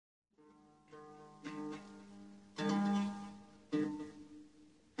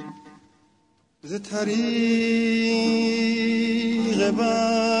ز طریق بندگی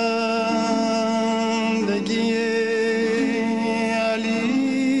علی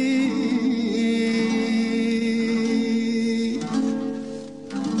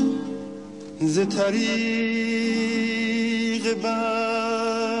ز طریق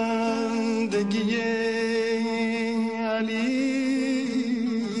بندگی علی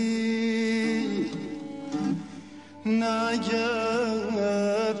نگر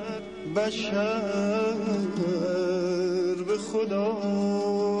بشر به خدا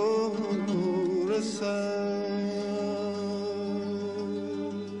رسد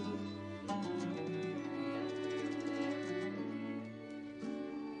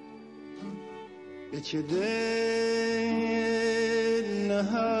به چه دل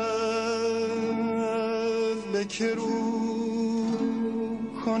نهد به که رو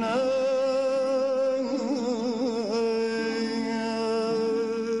کند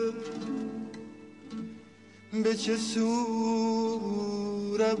به چه سو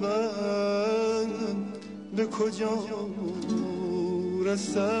رود به کجا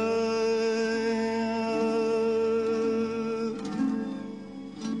رسد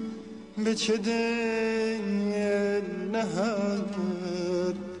به چه دل نهد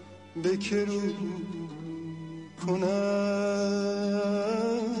به که رو کند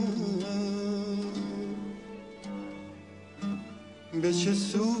به چه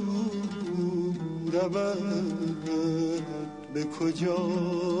سو رود به کجا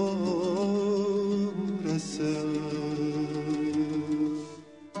رسد.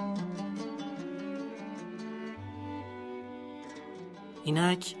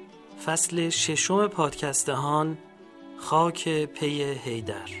 اینک فصل 6 پادکستهان خاک پی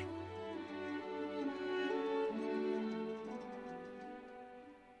حیدر.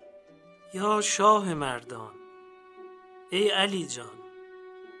 یا شاه مردان، ای علی جان،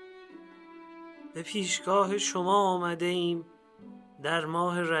 به پیشگاه شما آمده ایم در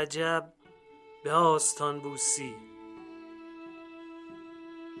ماه رجب به آستان بوسی،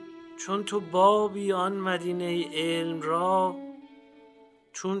 چون تو بابی آن مدینه علم را،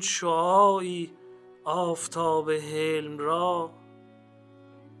 چون شعاعی آفتاب حلم را.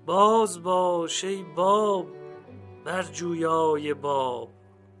 باز باش ای باب بر جویای باب،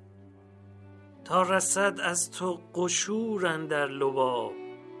 تا رسد از تو قشور اندر لباب.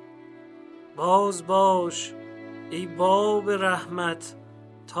 باز باش ای باب رحمت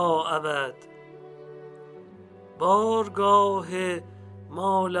تا ابد، بارگاه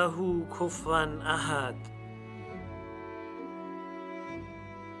ما له کفوا احد.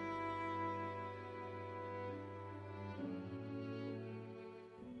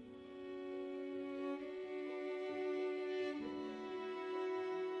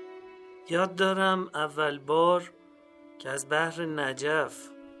 یاد دارم اول بار که از بحر نجف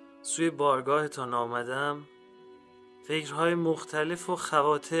سوی بارگاهتان آمدم، فکرهای مختلف و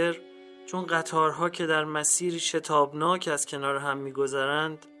خواطر چون قطارها که در مسیری شتابناک از کنار هم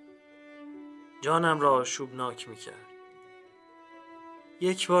می‌گذرند جانم را آشوبناک می‌کرد.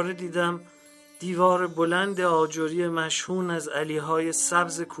 یک بار دیدم دیوار بلند آجری مشهون از علیهای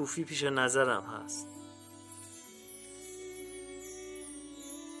سبز کوفی پیش نظرم هست.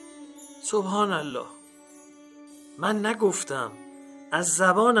 سبحان الله، من نگفتم، از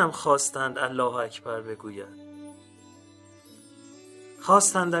زبانم خواستند الله اکبر بگوید.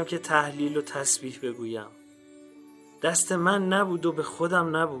 خواستندم که تهلیل و تسبیح بگویم، دست من نبود و به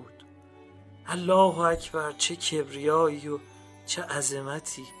خودم نبود. الله اکبر، چه کبریایی و چه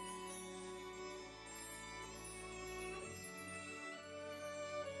عظمتی.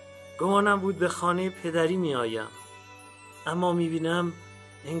 گمانم بود به خانه پدری می آیم، اما می بینم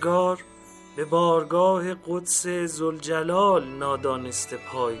انگار به بارگاه قدس ذوالجلال نادانسته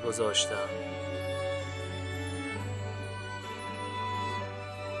پای گذاشتم.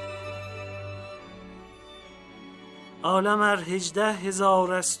 عالم ار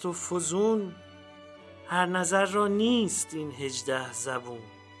 18,000 است و فزون، هر نظر را نیست این 18 زبون.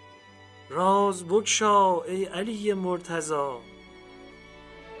 راز بگشا ای علی مرتضی،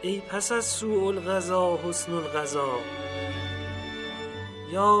 ای پس از سوء القضا حسن القضا.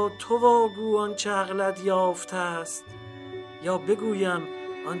 یا تو واگو آنچه عقلت یافته است، یا بگویم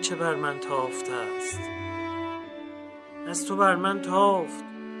آنچه بر من تافته است. از تو بر من تافت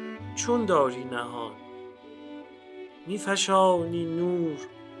چون داری نهان، می فشانی نور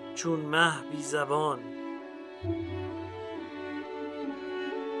چون مه بی زبان.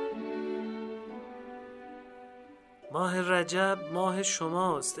 ماه رجب ماه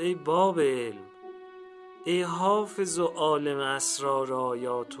شماست ای باب علم، ای حافظ و عالم اسرار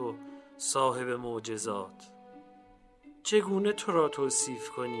آیات و صاحب معجزات. چگونه تو را توصیف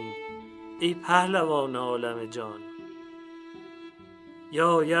کنیم ای پهلوان عالم جان.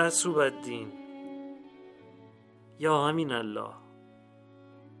 یا یعصوب الدین، یا امین الله.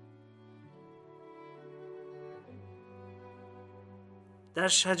 در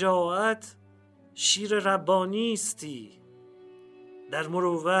شجاعت شیر ربانی استی، در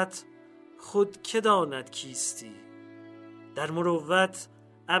مروت خود که داند کیستی. در مروت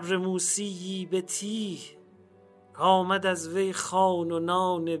ابر موسیی به تیه، کامد از وی خوان و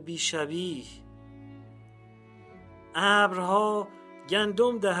نان بی شبیه. ابرها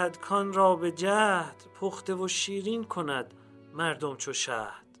گندم دهد کان را به جهد، پخته و شیرین کند مردم چو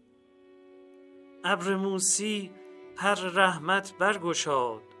شهد. ابر موسی پر رحمت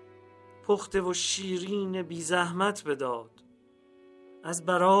برگشاد، پخته و شیرین بی زحمت بداد. از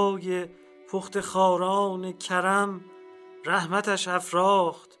برای پخته خواران کرم، رحمتش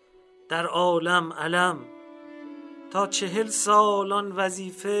افراخت در عالم علم. تا 40 سال آن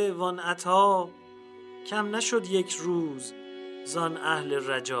وظیفه وان عطا، کم نشد یک روز زان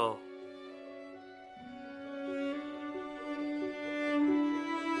اهل رجا.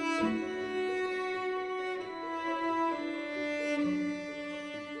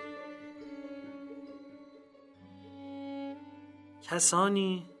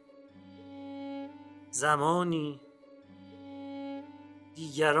 کسانی زمانی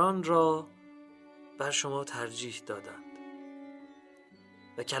دیگران را بر شما ترجیح دادند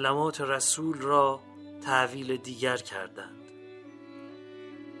و کلمات رسول را تأویل دیگر کردند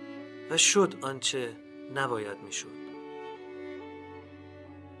و شد آنچه نباید میشد.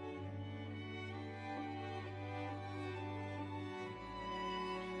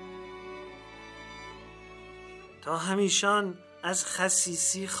 تا همیشان از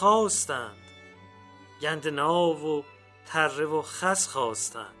خسیسی خواستند، گندناو و تره و خس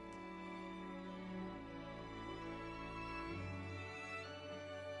خواستند.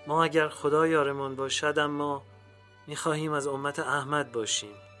 ما اگر خدا یارمان باشد، اما می‌خواهیم از امت احمد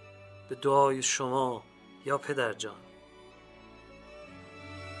باشیم، به دعای شما یا پدر جان.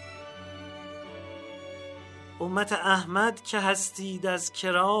 امت احمد که هستید از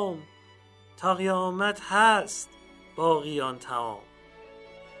کرام، تا قیامت هست باقیان تمام.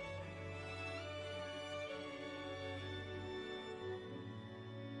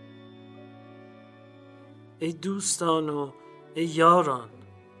 ای دوستان و ای یاران،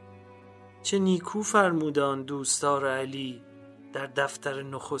 چه نیکو فرمودان دوستار علی در دفتر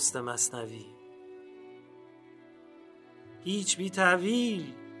نخست مثنوی. هیچ بی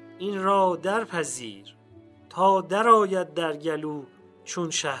تأویل این را در پذیر، تا در آید در گلو چون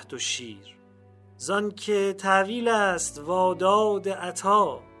شهد و شیر. زان که تأویل است واداد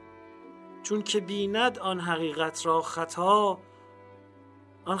عطا، چون که بیند آن حقیقت را خطا.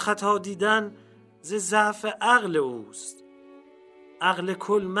 آن خطا دیدن ز ضعف عقل اوست، عقل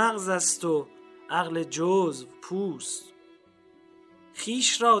کل مغز است و عقل جزو پوست.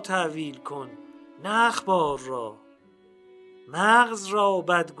 خیش را تأویل کن نه اخبار را، مغز را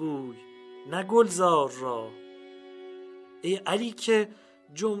بدگوی نه گلزار را. ای علی که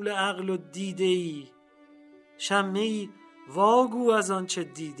جمله عقل و دیده ای، شمه ای واگو از آنچه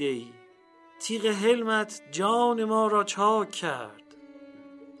دیده ای. تیغ حلمت جان ما را چاک کرد،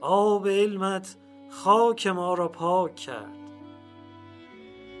 آب علمت خاک ما را پاک کرد.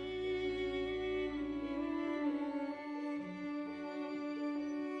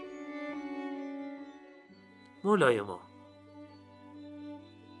 مولای ما،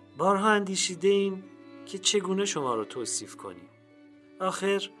 بارها اندیشیده ایم که چگونه شما را توصیف کنیم.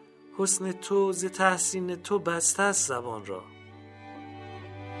 آخر حسن تو ز تحسین تو بسته است زبان را.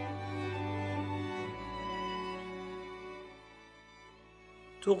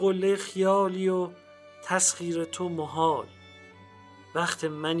 تو قله خیالی و تسخیر تو محال، وقت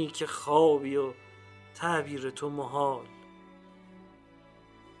منی که خوابی و تعبیر تو محال.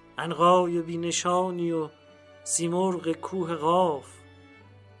 عنقای بی نشانی و سیمرغ کوه قاف،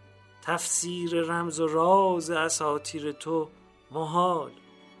 تفسیر رمز و راز اساطیر تو محال.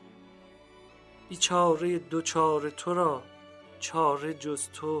 بیچاره دوچاره تو را چاره جز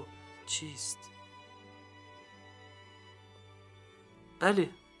تو چیست؟ بله،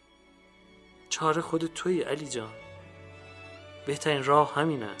 چاره خود تویی علی جان. بهترین راه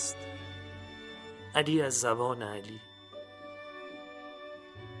همین است. علی از زبان علی.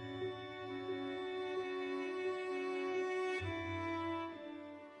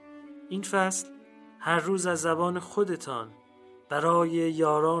 این فصل هر روز از زبان خودتان برای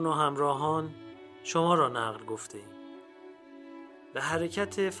یاران و همراهان شما را نقل گفته ایم. و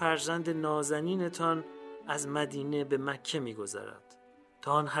حرکت فرزند نازنینتان از مدینه به مکه می گذرد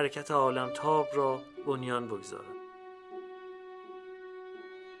تا آن حرکت عالم تاب را بنیان بگذارد.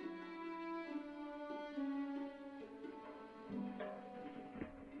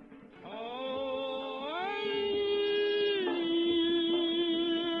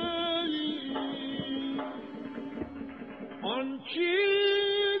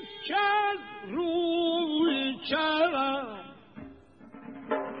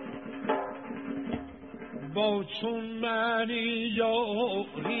 چون منی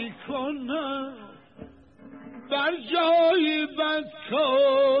یاری کنم بر جای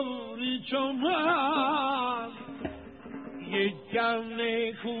بدکاری چون من یک دم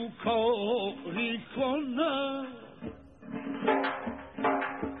نیکوکاری کنم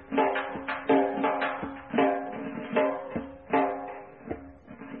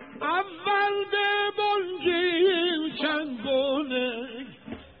اول به بنجیم چنگونه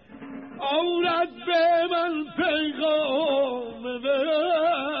آورد به من پیغام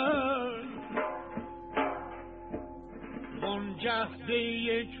برد منجهده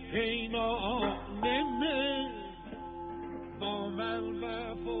یک پیمانه من با من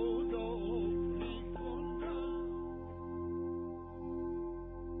وفاداری کنم.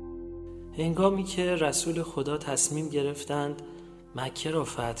 هنگامی که رسول خدا تصمیم گرفتند مکه را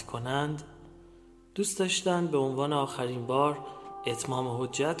فتح کنند، دوست داشتند به عنوان آخرین بار اتمام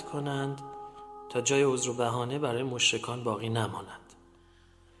حجت کنند تا جای عذر و بهانه برای مشرکان باقی نماند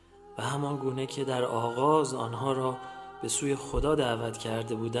و همان گونه که در آغاز آنها را به سوی خدا دعوت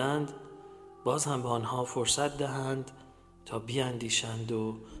کرده بودند، باز هم به آنها فرصت دهند تا بیاندیشند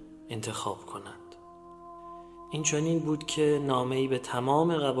و انتخاب کنند. این چنین بود که نامه‌ای به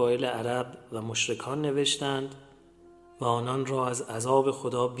تمام قبایل عرب و مشرکان نوشتند و آنان را از عذاب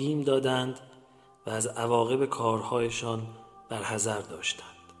خدا بیم دادند و از عواقب کارهایشان برحذر داشتند.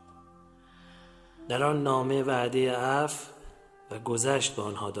 در آن نامه وعده عفو و گذشت به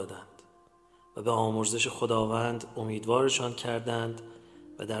آنها دادند و به آمرزش خداوند امیدوارشان کردند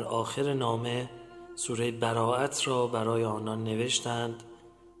و در آخر نامه سوره براءت را برای آنان نوشتند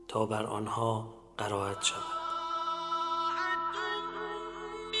تا بر آنها قرائت شود.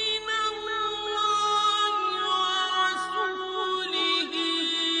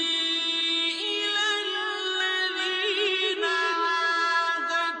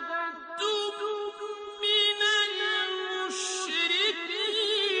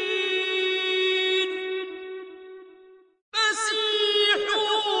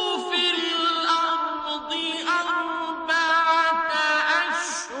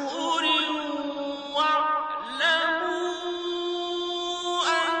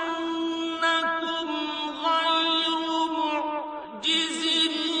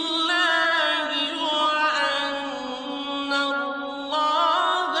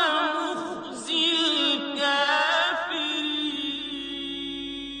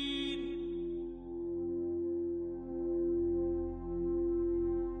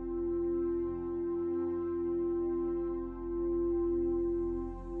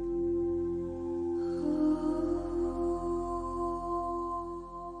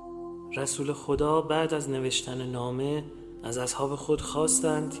 رسول خدا بعد از نوشتن نامه از اصحاب خود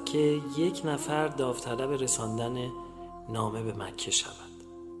خواستند که یک نفر داوطلب رساندن نامه به مکه شود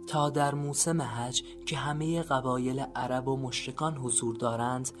تا در موسم حج که همه قبایل عرب و مشرکان حضور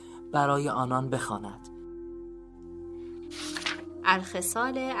دارند برای آنان بخواند.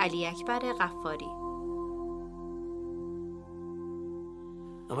 الخصال علی اکبر غفاری.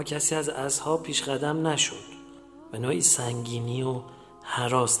 اما کسی از اصحاب پیش قدم نشد و نوعی سنگینی و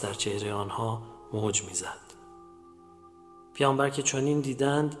هراس در چهره آنها موج می‌زد. پیامبر که چنین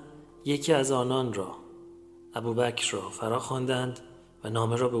دیدند یکی از آنان را، ابوبکر را، فرا خواندند و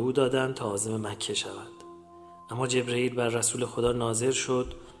نامه را به او دادند تا عازم مکه شود. اما جبرئیل بر رسول خدا نازل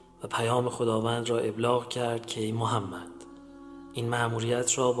شد و پیام خداوند را ابلاغ کرد که ای محمد، این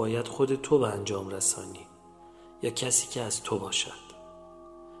مأموریت را باید خود تو به انجام رسانی یا کسی که از تو باشد.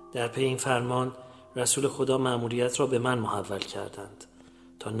 در پی این فرمان رسول خدا مأموریت را به من محول کردند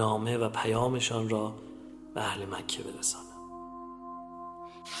تا نامه و پیامشان را به اهل مکه برسانم.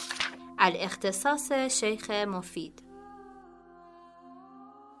 الاختصاص شیخ مفید.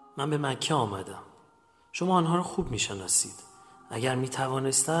 من به مکه آمدم. شما آنها را خوب می‌شناسید. اگر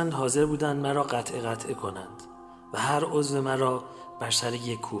می‌توانستند حاضر بودند مرا قطعه کنند و هر عضو مرا بر سر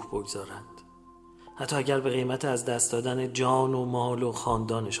یک کوه بگذارند، حتی اگر به قیمت از دست دادن جان و مال و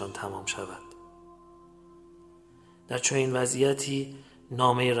خاندانشان تمام شود. در چنین وضعیتی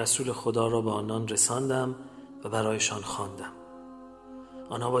نامه رسول خدا را به آنان رساندم و برایشان خواندم.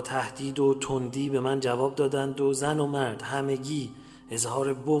 آنها با تهدید و تندی به من جواب دادند و زن و مرد همگی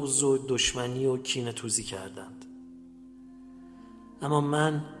اظهار بغض و دشمنی و کینه‌توزی کردند. اما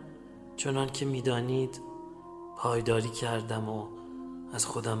من چنان که می‌دانید پایداری کردم و از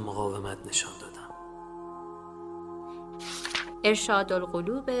خودم مقاومت نشان دادم. ارشاد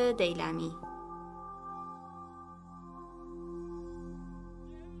القلوب دیلمی.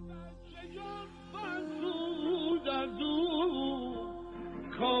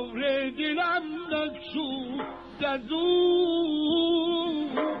 کار دلم نکشود از او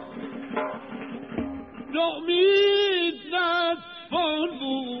نامی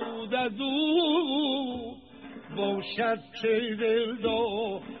از او باشد که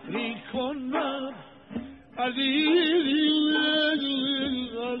دلداری کنم عزیزی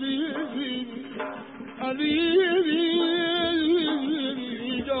عزیزی عزیزی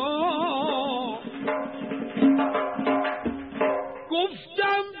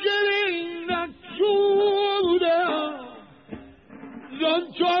گفتم گلی نکشودم زن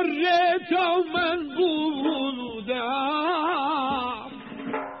چاره تا من بودم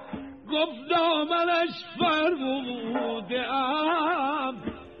گفت دامنش فرمودم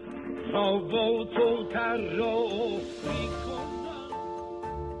تا با تو طراحی کنم.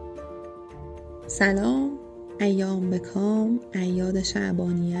 سلام، ایام بکام، اعیاد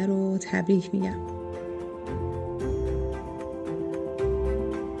شعبانیه رو تبریک میگم.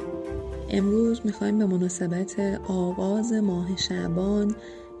 امروز میخوایم به مناسبت آغاز ماه شعبان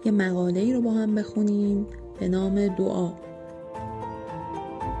یه مقاله‌ای رو با هم بخونیم به نام دعا.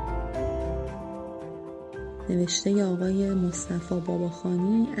 نوشته آقای مصطفی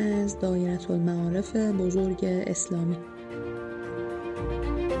باباخانی از دایره المعارف بزرگ اسلامی.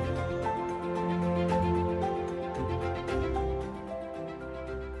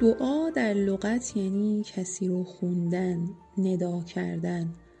 دعا در لغت یعنی کسی رو خوندن، ندا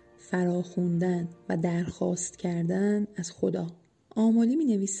کردن، فراخوندن و درخواست کردن از خدا. آملی می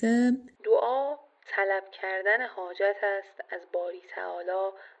نویسه دعا طلب کردن حاجت است از باری تعالی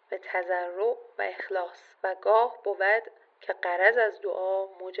به تضرع و اخلاص و گاه بود که غرض از دعا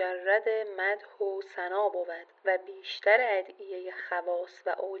مجرد مدح و ثنا بود و بیشتر ادعیه خواص و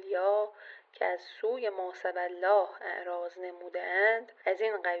اولیا که از سوی ما سوی الله اعراض نموده‌اند از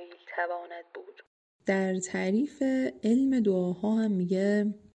این قبیل تواند بود. در تعریف علم دعاها هم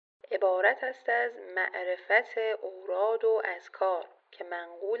میگه عبارت است از معرفت اوراد و اذکار که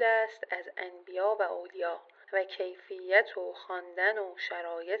منقول است از انبیا و اولیا و کیفیت و خواندن و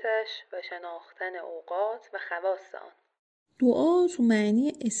شرایطش و شناختن اوقات و خواص آن. دعا تو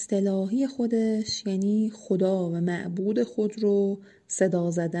معنی اصطلاحی خودش یعنی خدا و معبود خود رو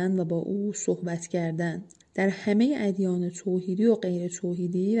صدا زدن و با او صحبت کردن. در همه ادیان توحیدی و غیر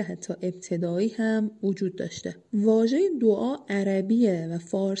توحیدی و حتی ابتدایی هم وجود داشته. واژه دعا عربیه و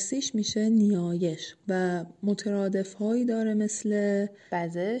فارسیش میشه نیایش و مترادف هایی داره مثل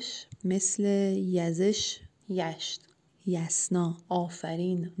بزش، مثل یزش، یشت، یسنا،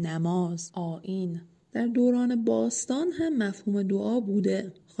 آفرین، نماز، آیین. در دوران باستان هم مفهوم دعا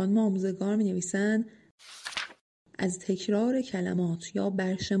بوده. خانم آموزگار می نویسن از تکرار کلمات یا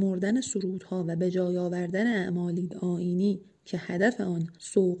برشمردن سرودها و به جای آوردن اعمالی آیینی که هدف آن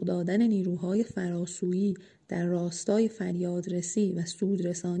سوق دادن نیروهای فراسویی در راستای فریادرسی و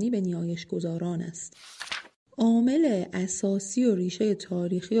سودرسانی به نیایش گذاران است. عامل اساسی و ریشه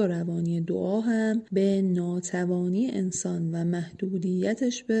تاریخی و روانی دعا هم به ناتوانی انسان و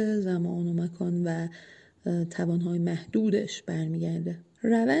محدودیتش به زمان و مکان و توانهای محدودش برمیگرده.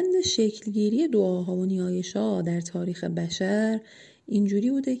 روند شکلگیری دعاها و نیایش‌ها در تاریخ بشر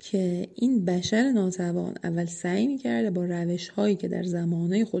اینجوری بوده که این بشر ناتوان اول سعی می‌کرده با روش‌هایی که در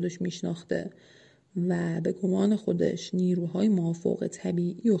زمانه خودش میشناخته و به گمان خودش نیروهای مافوق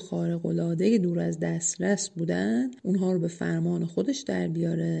طبیعی و خارق‌العاده دور از دسترس بودن اونها رو به فرمان خودش در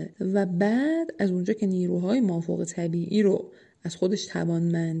بیاره و بعد از اونجا که نیروهای مافوق طبیعی رو از خودش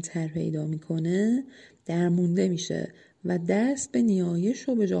توانمندتر پیدا میکنه درمونده میشه و دست به نیایش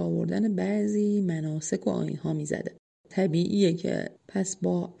و به جا آوردن بعضی مناسک و آیین‌ها میزده. طبیعیه که پس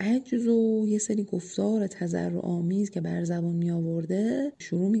با عجز و یه سری گفتار تضرع‌آمیز که بر زبان می آورده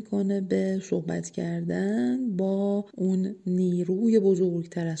شروع میکنه به صحبت کردن با اون نیروی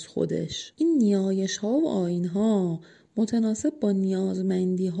بزرگتر از خودش. این نیایش ها و آیین ها متناسب با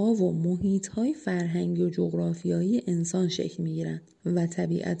نیازمندی ها و محیط های فرهنگی و جغرافیایی انسان شکل می گیرن و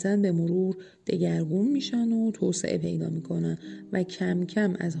طبیعتاً به مرور دگرگون میشن و توسعه پیدا میکنن و کم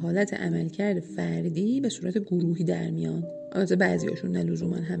کم از حالت عملکرد فردی به صورت گروهی در میان. البته بعضیاشون نه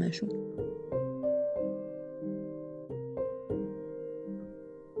لزوما همشون.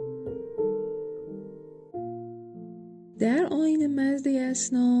 در آیین مزد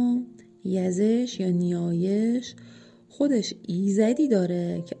یسنا یزش یا نیایش خودش ایزدی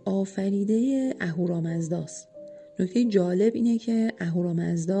داره که آفریده اهورامزداست. نکته جالب اینه که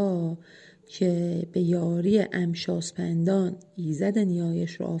اهورامزدا که به یاری امشاسپندان ایزد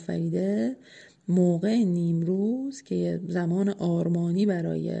نیایش رو آفریده موقع نیمروز که زمان آرمانی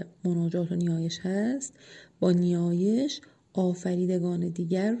برای مناجات و نیایش هست با نیایش آفریدگان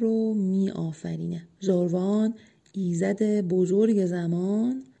دیگر رو می آفرینه. زروان ایزد بزرگ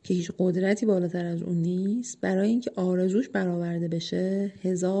زمان که هیچ قدرتی بالاتر از اون نیست، برای اینکه آرزوش برآورده بشه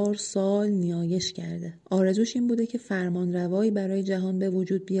 1000 سال نیایش کرده. آرزوش این بوده که فرمانروایی برای جهان به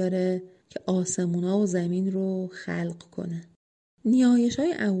وجود بیاره که آسمونا و زمین رو خلق کنه.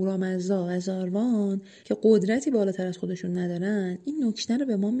 نیایش‌های اهورامزدا و زاروان که قدرتی بالاتر از خودشون ندارن، این نکته رو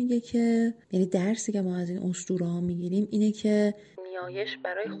به ما میگه که، یعنی درسی که ما از این اسطوره‌ها میگیریم اینه که نیایش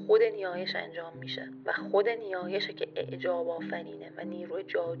برای خود نیایش انجام میشه و خود نیایشه که اعجاب آفرینه و نیروی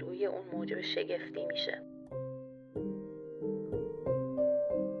جادویی اون موجب شگفتی میشه.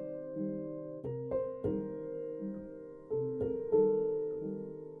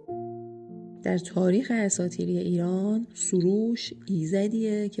 در تاریخ اساطیری ایران سروش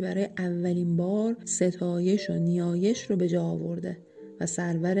ایزدیه که برای اولین بار ستایش و نیایش رو به جا آورده و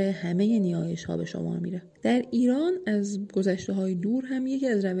سرور همه نیایش ها به شمار میره. در ایران از گذشته های دور هم یکی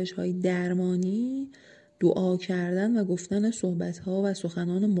از روش های درمانی دعا کردن و گفتن صحبت ها و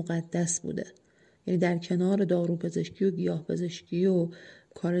سخنان مقدس بوده. یعنی در کنار داروپزشکی و گیاهپزشکی و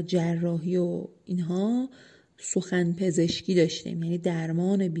کار جراحی و اینها سخن پزشکی داشتیم، یعنی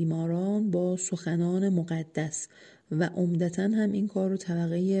درمان بیماران با سخنان مقدس و عمدتاً هم این کار رو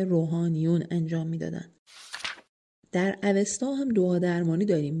طبقه روحانیون انجام میدادن. در اوستا هم دعا درمانی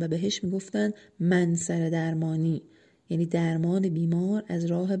داریم و بهش میگفتن منصر درمانی، یعنی درمان بیمار از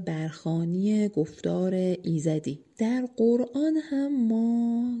راه برخوانی گفتار ایزدی. در قرآن هم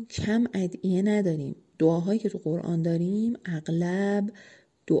ما کم ادعیه نداریم. دعاهایی که تو قرآن داریم اغلب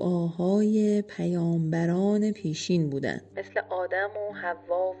دعاهای پیامبران پیشین بودن، مثل آدم و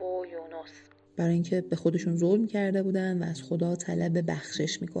حوا و یونس، برای اینکه به خودشون ظلم کرده بودن و از خدا طلب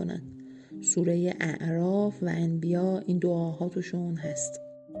بخشش میکنن. سوره اعراف و انبیا این دعاها توشون هست.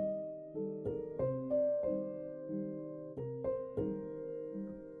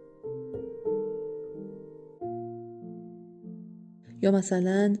 یا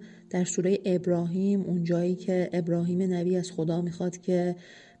مثلا در سوره ابراهیم، اون جایی که ابراهیم نبی از خدا میخواد که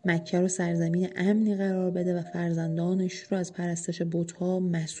مکه رو سرزمین امنی قرار بده و فرزندانش رو از پرستش بت‌ها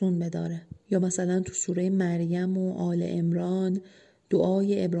مصون بداره. یا مثلا تو سوره مریم و آل عمران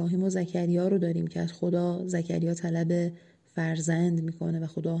دعای ابراهیم و زکریا رو داریم که از خدا زکریا طلب فرزند میکنه و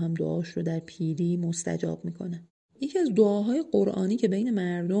خدا هم دعاش رو در پیری مستجاب میکنه. یکی از دعاهای قرآنی که بین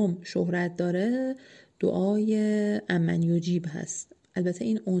مردم شهرت داره دعای امن یجیب هست. البته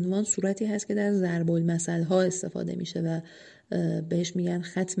این عنوان صورتی هست که در ضرب المثل ها استفاده میشه و بهش میگن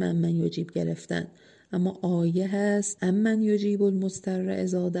ختم امن یجیب گرفتن، اما آیه هست امن یجیب المضطر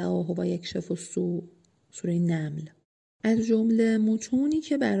اذا دعاه و یکشف السوء، سوره نمل. از جمله متونی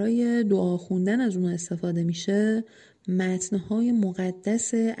که برای دعا خوندن از اون استفاده میشه متنهای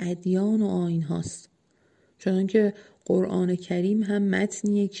مقدس ادیان و آیین هاست، چنانکه قرآن کریم هم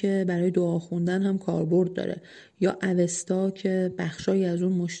متنیه که برای دعا خوندن هم کاربرد داره، یا اوستا که بخشایی از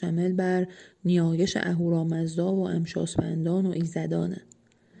اون مشتمل بر نیایش اهورامزدا و امشاسپندان و ایزدانه.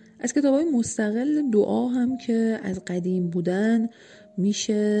 از کتابای مستقل دعا هم که از قدیم بودن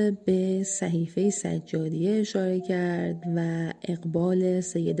میشه به صحیفه سجادیه اشاره کرد و اقبال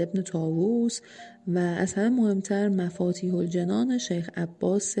سید ابن طاووس و از همه مهمتر مفاتیح الجنان شیخ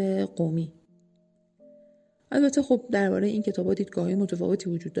عباس قمی. البته خب درباره این کتابا دیدگاه‌های متفاوتی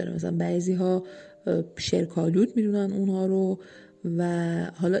وجود داره، مثلا بعضی‌ها شرک‌آلود میدونن اونها رو و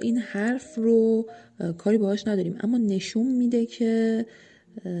حالا این حرف رو کاری باهاش نداریم، اما نشون میده که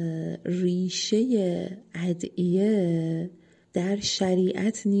ریشه ادعیه در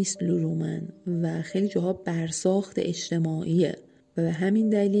شریعت نیست لزوماً و خیلی جاها برساخت اجتماعیه و به همین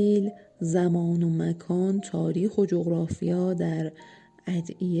دلیل زمان و مکان، تاریخ و جغرافیا در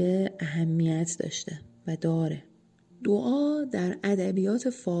ادعیه اهمیت داشته و داره. دعا در ادبیات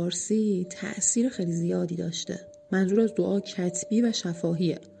فارسی تأثیر خیلی زیادی داشته. منظور از دعا کتبی و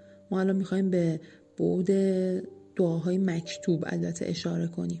شفاهیه. ما الان میخوایم به بعد دعاهای مکتوب البته اشاره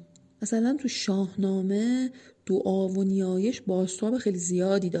کنیم. مثلا تو شاهنامه دعا و نیایش بازتاب خیلی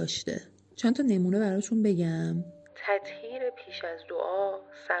زیادی داشته. چند تا نمونه براتون بگم. تطهیر پیش از دعا،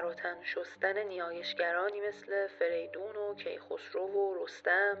 سر و تن شستن نیایشگرانی مثل فریدون و کیخسرو و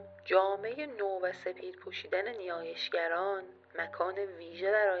رستم، جامه نو و سپید پوشیدن نیایشگران، مکان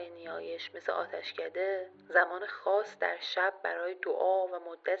ویژه برای نیایش مثل آتشکده، زمان خاص در شب برای دعا و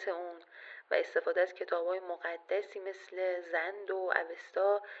مدت اون و استفاده از کتاب‌های مقدسی مثل زند و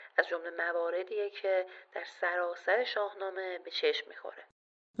اوستا از جمله مواردیه که در سراسر شاهنامه به چشم میخوره.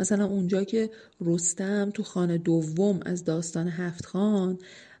 مثلا اونجا که رستم تو خان دوم از داستان هفت خان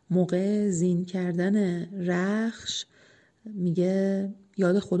موقع زین کردن رخش میگه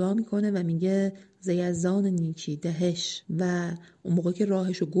یاد خدا میکنه و میگه زیزان نیکی دهش، و اون موقع که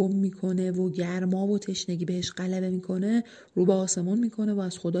راهشو گم میکنه و گرما و تشنگی بهش غلبه میکنه رو به آسمون میکنه و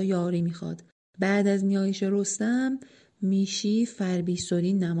از خدا یاری میخواد. بعد از نیایش رستم میشی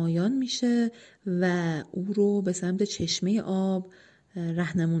فربیسرین نمایان میشه و او رو به سمت چشمه آب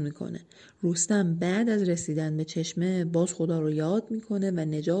رهنمون میکنه. رستم بعد از رسیدن به چشمه باز خدا رو یاد میکنه و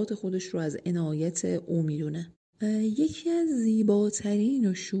نجات خودش رو از عنایت او میدونه. یکی از زیباترین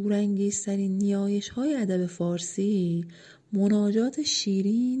و شورانگیزترین نیایش‌های ادب فارسی مناجات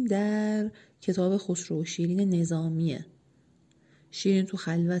شیرین در کتاب خسرو و شیرین نظامیه. شیرین تو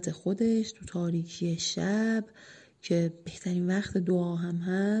خلوت خودش، تو تاریکی شب که بهترین وقت دعا هم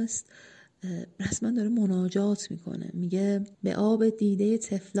هست، رسما داره مناجات میکنه. میگه به آب دیده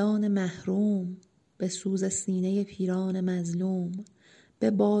طفلان محروم، به سوز سینه پیران مظلوم،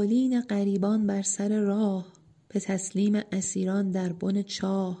 به بالین غریبان بر سر راه، به تسلیم اسیران در بن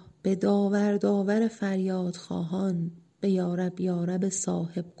چاه، به داور داور فریاد خواهان، به یارب یارب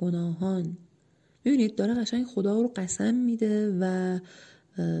صاحب گناهان. میبینید داره قشنگ خدا رو قسم میده و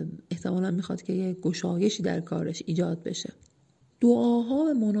احتمالا میخواد که یه گشایشی در کارش ایجاد بشه. دعاها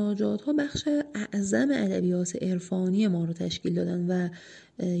و مناجاتها بخش اعظم ادبیات عرفانی ما رو تشکیل دادن و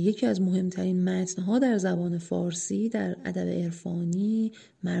یکی از مهمترین متنها در زبان فارسی در ادب عرفانی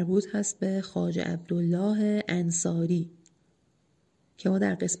مربوط هست به خواجه عبدالله انصاری که ما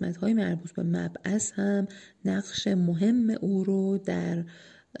در قسمت‌های مربوط به مبعث هم نقش مهم او رو در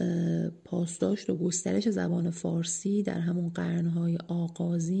پاسداشت و گسترش زبان فارسی در همون قرن‌های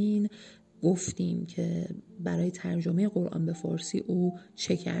آغازین گفتیم که برای ترجمه قرآن به فارسی او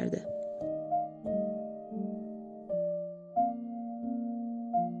چه کرده.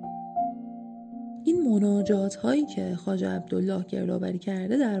 این مناجات هایی که خواجه عبدالله گردآوری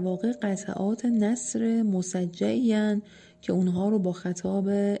کرده در واقع قطعات نثر مسجعی هستند که اونها رو با خطاب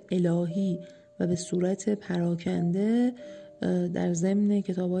الهی و به صورت پراکنده در ضمن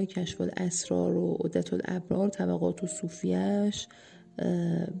کتاب‌های کشف الاسرار و عدة الابرار طبقات و صوفیه‌اش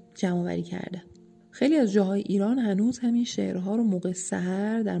جمع‌آوری کرده. خیلی از جاهای ایران هنوز همین شعرها رو موقع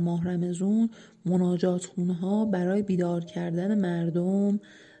سحر در ماه رمضان مناجات خونها برای بیدار کردن مردم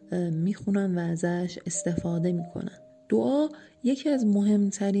میخونن و ازش استفاده میکنن. دعا یکی از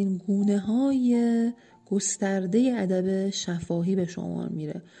مهمترین گونه‌های گسترده ادب شفاهی به شمار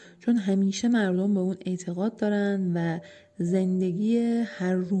میره، چون همیشه مردم به اون اعتقاد دارن و زندگی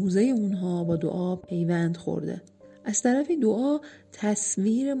هر روزه اونها با دعا پیوند خورده. از طرفی دعا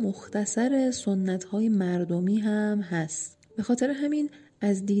تصویر مختصر سنت‌های مردمی هم هست. به خاطر همین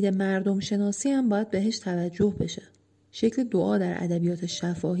از دید مردم شناسی هم باید بهش توجه بشه. شکل دعا در ادبیات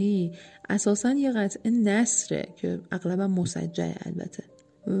شفاهی اساساً یه قطعه نثره که اغلبا مسجعه البته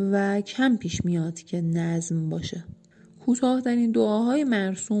و کم پیش میاد که نظم باشه. کوتاه‌ترین دعاهای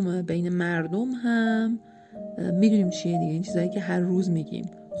مرسوم بین مردم هم میدونیم چیه دیگه، این چیزایی که هر روز میگیم: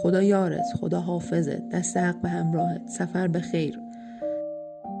 خدا یارت، خدا حافظت، دست حق به همراهت، سفر به خیر.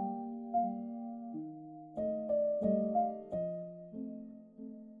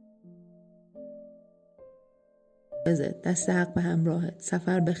 دست حق به همراهت،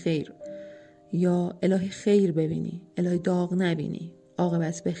 سفر به خیر. یا الهی خیر ببینی، الهی داغ نبینی،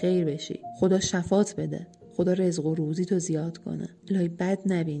 عاقبت به خیر بشی، خدا شفات بده، خدا رزق و روزی تو زیاد کنه، الهی بد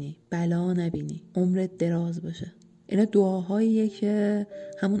نبینی، بلا نبینی، عمرت دراز باشه. اینا دعاهاییه که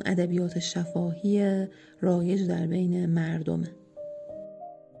همون ادبیات شفاهی رایج در بین مردمه.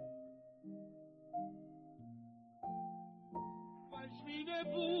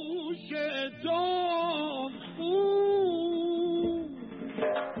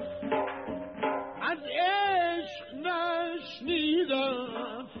 از عشق نشنیدم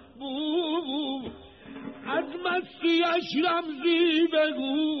از مسیحش رمزی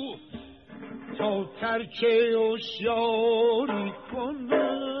بگو تا ترک هوشیاری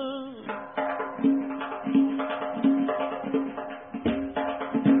کنم.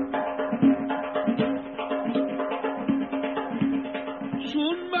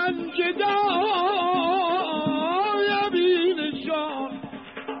 چون من گدای بینشان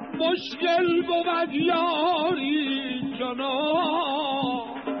مشکل بود یاری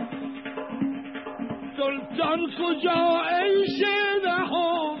جنان. سلطان کجا عیش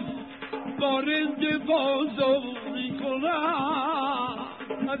نهان بارنده بازاری کنم.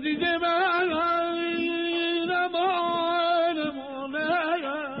 عزیز من نمانمونه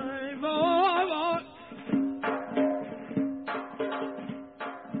بابا.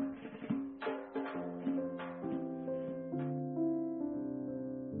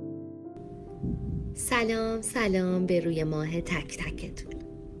 سلام به روی ماه تک تکتون.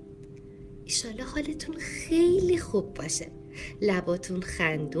 ایشالله حالتون خیلی خوب باشه، لباتون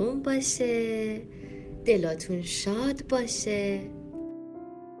خندون باشه، دلاتون شاد باشه.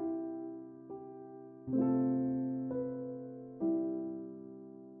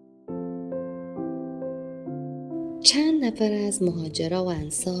 چند نفر از مهاجرا و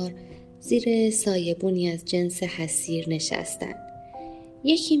انصار زیر سایبونی از جنس حصیر نشستن.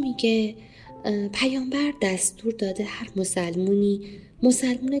 یکی میگه پیامبر دستور داده هر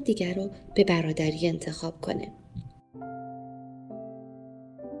مسلمون دیگر رو به برادری انتخاب کنه.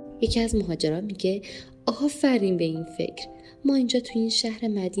 یکی از مهاجرا میگه آفرین به این فکر، ما اینجا تو این شهر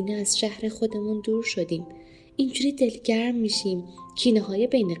مدینه از شهر خودمون دور شدیم، اینجوری دلگرم میشیم، کینه های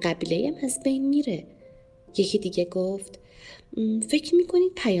بین قبیله هم از بین میره. یکی دیگه گفت فکر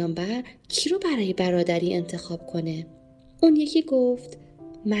میکنید پیامبر کی رو برای برادری انتخاب کنه؟ اون یکی گفت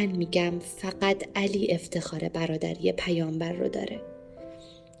من میگم فقط علی افتخار برادری پیامبر رو داره.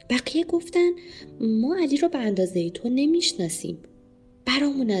 بقیه گفتن ما علی رو به اندازه تو نمیشناسیم،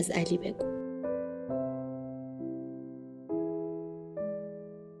 برامون از علی بگو.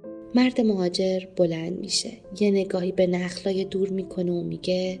 مرد مهاجر بلند میشه، یه نگاهی به نخلای دور میکنه و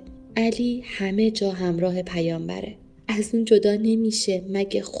میگه علی همه جا همراه پیامبره، از اون جدا نمیشه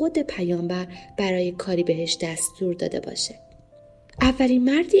مگه خود پیامبر برای کاری بهش دستور داده باشه. اولین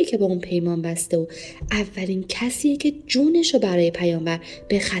مردیه که با اون پیمان بسته و اولین کسیه که جونشو برای پیامبر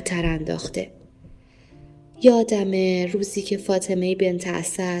به خطر انداخته. یادمه روزی که فاطمه بنت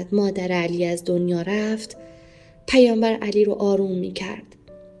اسد مادر علی از دنیا رفت، پیامبر علی رو آروم میکرد،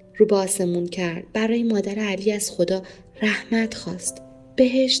 رو به آسمون کرد، برای مادر علی از خدا رحمت خواست،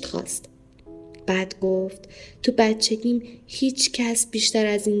 بهشت خواست. بعد گفت تو بچگیم هیچ کس بیشتر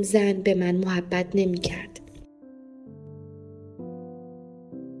از این زن به من محبت نمی کرد.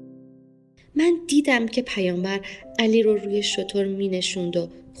 من دیدم که پیامبر علی رو روی شتر می نشوند و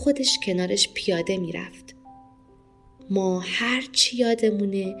خودش کنارش پیاده می رفت. ما هر چی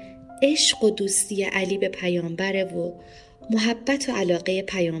یادمونه عشق و دوستی علی به پیامبره و محبت و علاقه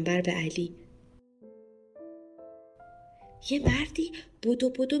پیامبر به علی. یه مردی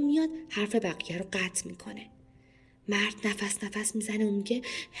بدو میاد حرف بقیه رو قطع میکنه. مرد نفس میزنه و میگه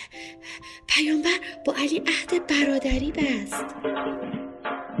پیامبر با علی عهد برادری بست.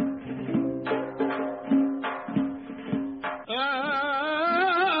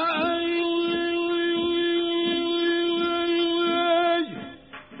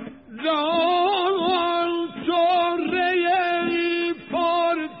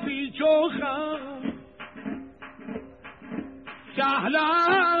 سهل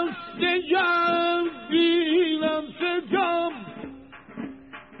است جنبیلم ستم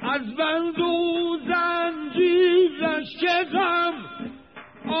از بند و زنجیرش چه غم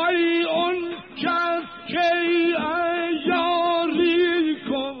آی اون کس که ایاری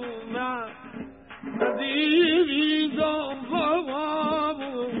کنم دیدم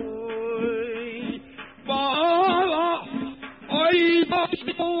با آی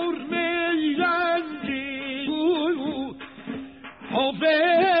باشور میرنجی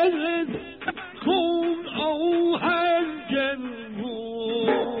حافظ کن آهنگن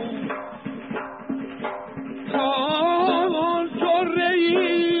بود کار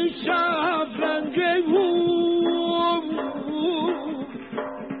جرهی شبرنگه بود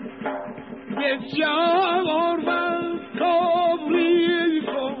بسیار من کابری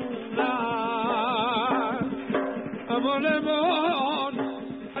کنم امان من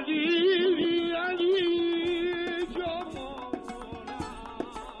علی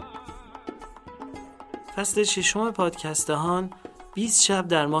فصل 6 پادکستهان 20 شب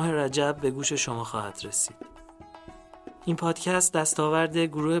در ماه رجب به گوش شما خواهد رسید. این پادکست دستاورد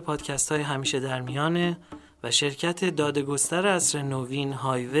گروه پادکست های همیشه در میانه و شرکت دادگستر عصر نوین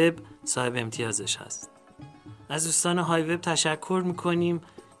های وب صاحب امتیازش هست. از دوستان های وب تشکر میکنیم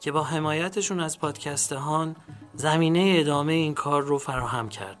که با حمایتشون از پادکستهان زمینه ادامه این کار رو فراهم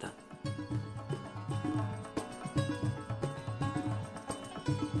کردن.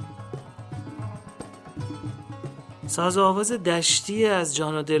 ساز و آواز دشتی از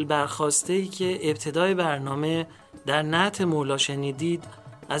جان و دل برخواسته‌ای که ابتدای برنامه در نعت مولا شنیدید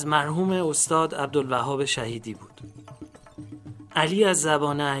از مرحوم استاد عبدالوهاب شهیدی بود. علی از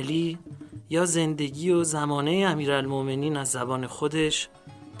زبان علی یا زندگی و زمانه امیرالمومنین از زبان خودش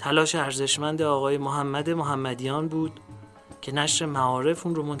تلاش ارزشمند آقای محمد محمدیان بود که نشر معارف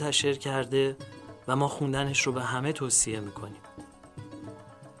اون رو منتشر کرده و ما خوندنش رو به همه توصیه میکنیم.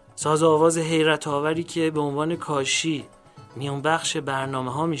 ساز و آواز حیرت آوری که به عنوان کاشی میون بخش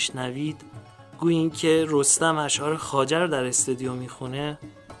برنامه ها میشنوید گویا این که رستم اشعار خواجه رو در استودیو میخونه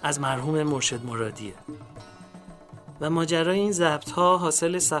از مرحوم مرشد مرادیه. و ماجرای این ضبط‌ها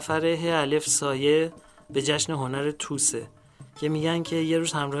حاصل سفر الف سایه به جشن هنر توسه که میگن که یه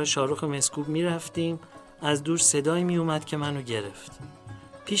روز همراه شاروخ مسکوب میرفتیم، از دور صدایی میومد که منو گرفت.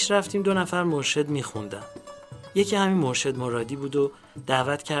 پیش رفتیم 2 نفر مرشد میخوندن. یکی همین مرشد مرادی بود و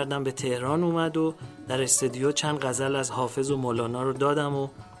دعوت کردم به تهران اومد و در استودیو چند غزل از حافظ و مولانا رو دادم و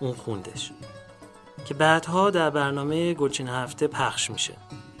اون خوندش که بعدها در برنامه گلچین هفته پخش میشه.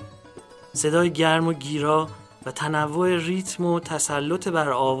 صدای گرم و گیرا و تنوع ریتم و تسلط بر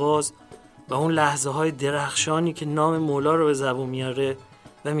آواز و اون لحظه های درخشانی که نام مولا رو به زبون میاره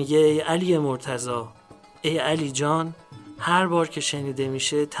و میگه ای علی مرتضی، ای علی جان، هر بار که شنیده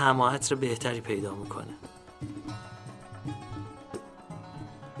میشه طعم و عطر بهتری پیدا میکنه.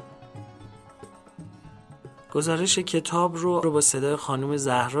 گزارش کتاب رو با صدای خانم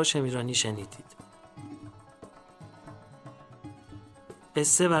زهرا شمیرانی شنیدید.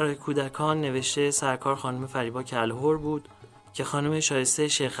 قصه برای کودکان نوشته سرکار خانم فریبا کلهر بود که خانم شایسته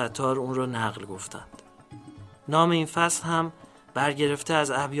شیخ عطار اون رو نقل گفتند. نام این فصل هم برگرفته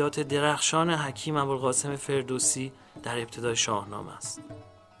از ابیات درخشان حکیم ابوالقاسم فردوسی در ابتدای شاهنامه است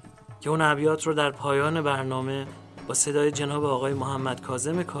که اون ابیات رو در پایان برنامه با صدای جناب آقای محمد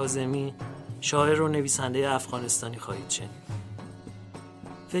کاظم کاظمی، شاعر و نویسنده افغانستانی خواهید شنید.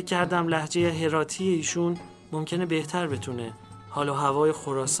 فکر کردم لهجه هراتی ایشون ممکنه بهتر بتونه حال و هوای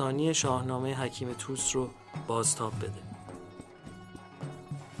خراسانی شاهنامه حکیم طوس رو بازتاب بده.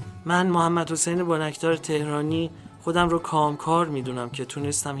 من محمد حسین بانکدار تهرانی خودم رو کامکار میدونم که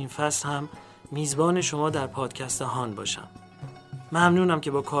تونستم این فصل هم میزبان شما در پادکست هان باشم. ممنونم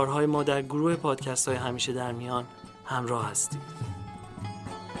که با کارهای ما در گروه پادکست های همیشه در میان همراه هستید.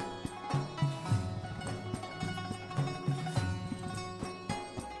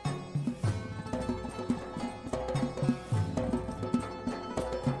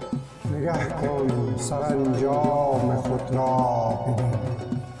 نگه کن سرانجام خود را ببین،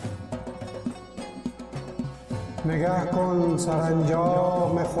 نگه کن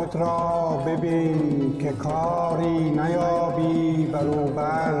سرانجام خود را ببین که کاری نیابی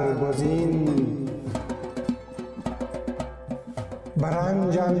بروبر گزین.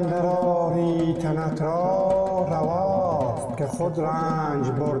 برنج اندر آری تنت را رواست که خود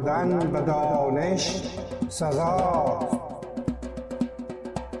رنج بردن به دانش سزاست.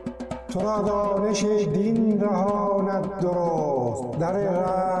 تو را دانش دین رهاند درست، در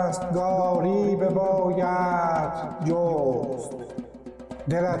رستگاری بباید جست.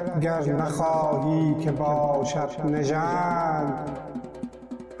 دلت گر نخواهی که باشد نژند،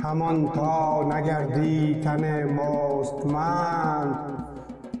 همان تا نگردی تن مستمند.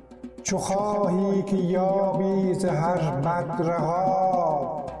 چو خواهی که یابی ز هر بد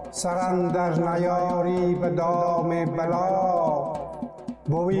رها، سر اندر نیاری به دام بلا.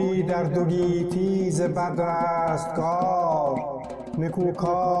 بوی در دو گیتی ز بد رستگار،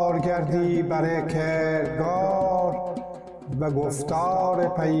 نکوکار گردی بر کردگار. به گفتار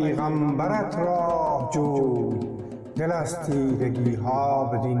پیغمبرت راه جوی، دل از تیرگی ها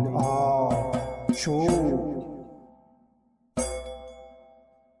بدین آب شوی.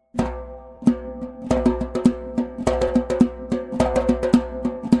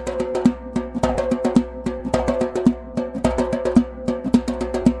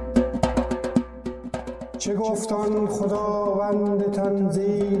 چه گفتان خداوند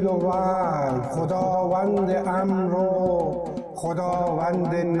تنزیل و وحی، خداوند امر و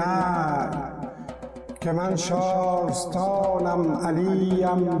خداوند نهی. که من شارستانم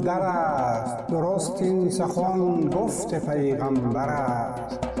علیم در است، درست این سخن گفت پیغمبر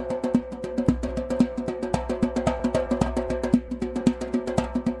است.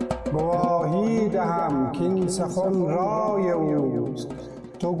 گواهی دهم که این سخن رای اوست،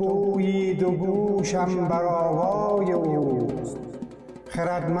 تو گویی دو گوشم بر آوای اوست.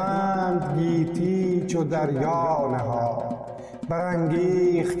 خردمند گیتی چو دریا نهاد،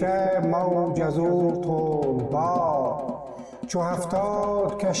 برانگیخته موج از او تندباد. چو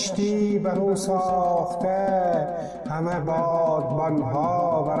 70 کشتی بر او ساخته، همه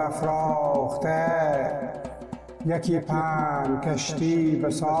بادبانها برافراخته. یکی پهن کشتی به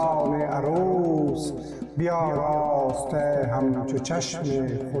سان عروس، بیاراسته همچو چشم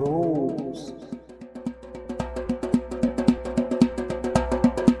خروس.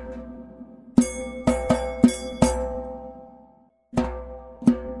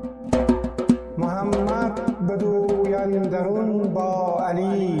 محمد بدوی اندرون با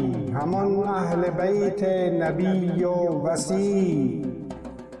علی، همان اهل بیت نبی و وصی.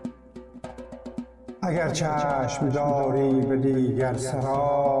 اگر چشم داری به دیگر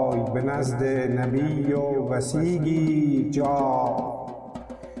سرای، به نزد نبی و وصی گیر جای.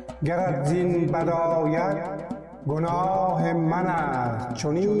 گرت زین بد آید گناه من است،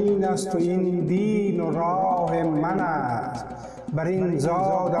 چنین است و این دین و راه من است. بر این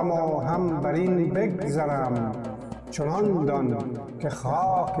زادم و هم بر این بگذرم، چنان دان که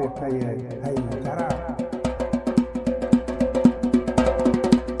خاک پی حیدرم.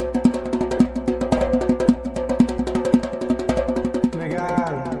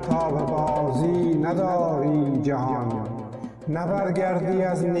 نگر تا به بازی نداری جهان، نبرگردی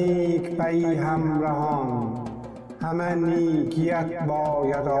از نیک پی همرهان. همه نیکیت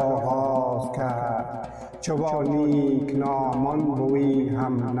باید آغاز کرد، چو با نیک نامان بوی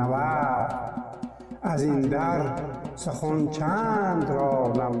هم نورد. از این در سخن چند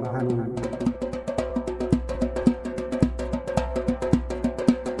رانم هنوز،